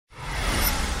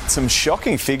Some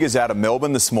shocking figures out of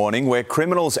Melbourne this morning where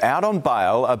criminals out on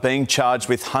bail are being charged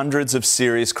with hundreds of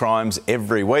serious crimes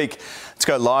every week. Let's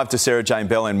go live to Sarah Jane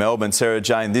Bell in Melbourne. Sarah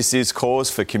Jane, this is cause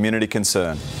for community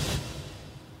concern.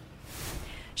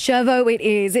 Shervo, it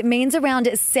is. It means around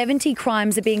 70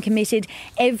 crimes are being committed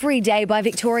every day by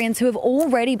Victorians who have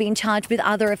already been charged with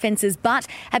other offences but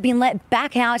have been let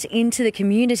back out into the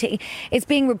community. It's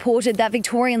being reported that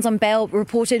Victorians on bail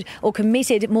reported or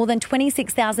committed more than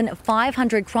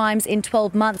 26,500 crimes in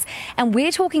 12 months. And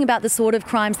we're talking about the sort of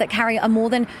crimes that carry a more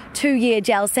than 2-year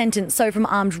jail sentence. So from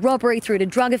armed robbery through to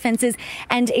drug offences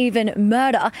and even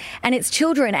murder. And it's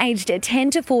children aged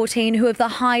 10 to 14 who have the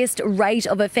highest rate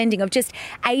of offending. Of just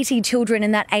 80 children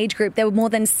in that age group, there were more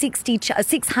than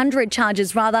 600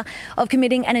 charges of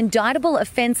committing an indictable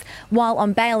offence while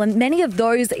on bail. And many of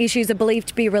those issues are believed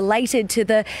to be related to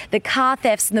the car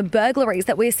thefts and the burglaries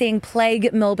that we're seeing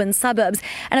plague Melbourne suburbs.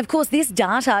 And of course, this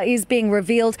data is being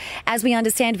revealed as we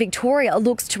understand Victoria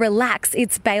looks to relax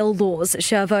its bail laws.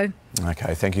 Shervo.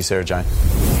 OK, thank you, Sarah Jane.